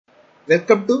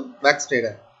Welcome to Max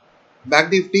Trader.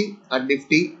 Banknifty and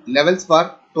Nifty levels for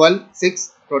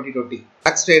 12/6/2020.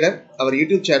 Max Trader, our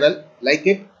YouTube channel, like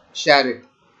it, share it.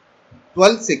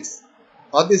 12/6.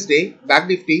 On this day,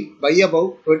 Banknifty buy above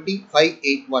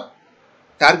 2581.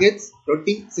 Targets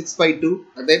 2652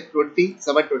 and then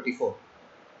 2724.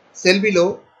 Sell below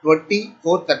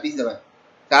 2437.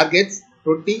 Targets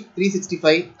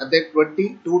 2365 and then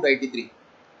 2293.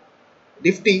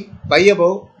 Nifty buy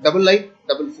above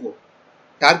 9944.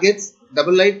 Targets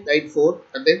 9994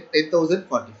 and then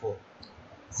 10,044.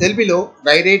 Sell below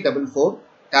 9844.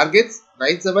 Targets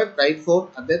 9794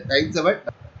 and then 97.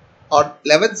 On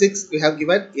 11/6 we have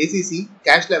given ACC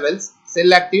cash levels,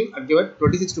 sell active and given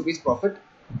 26 rupees profit.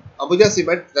 Ambuja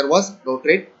Cement there was no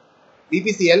trade.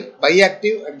 BPCL buy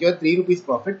active and given 3 rupees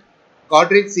profit.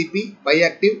 Quadrant CP buy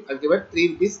active and given 3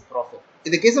 rupees profit.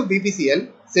 In the case of BPCL,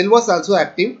 sell was also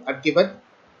active and given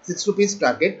 6 rupees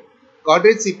target.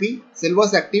 Quadrant CP, sell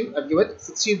was active and given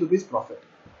 16 rupees profit.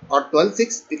 On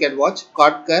 12/6 we can watch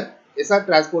Concur, SR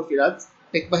Transport Finance,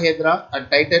 Tech Mahindra and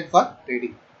Titan for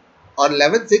trading. On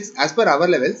 11/6 as per our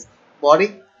levels,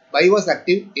 morning buy was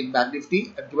active in Banknifty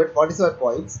and given 47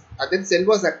 points and then sell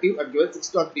was active and given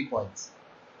 603 points.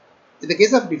 In the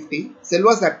case of Nifty, sell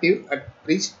was active and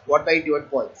reached 191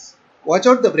 points. Watch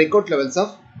out the breakout levels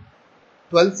of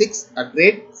 12/6 and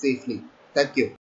trade safely. Thank you.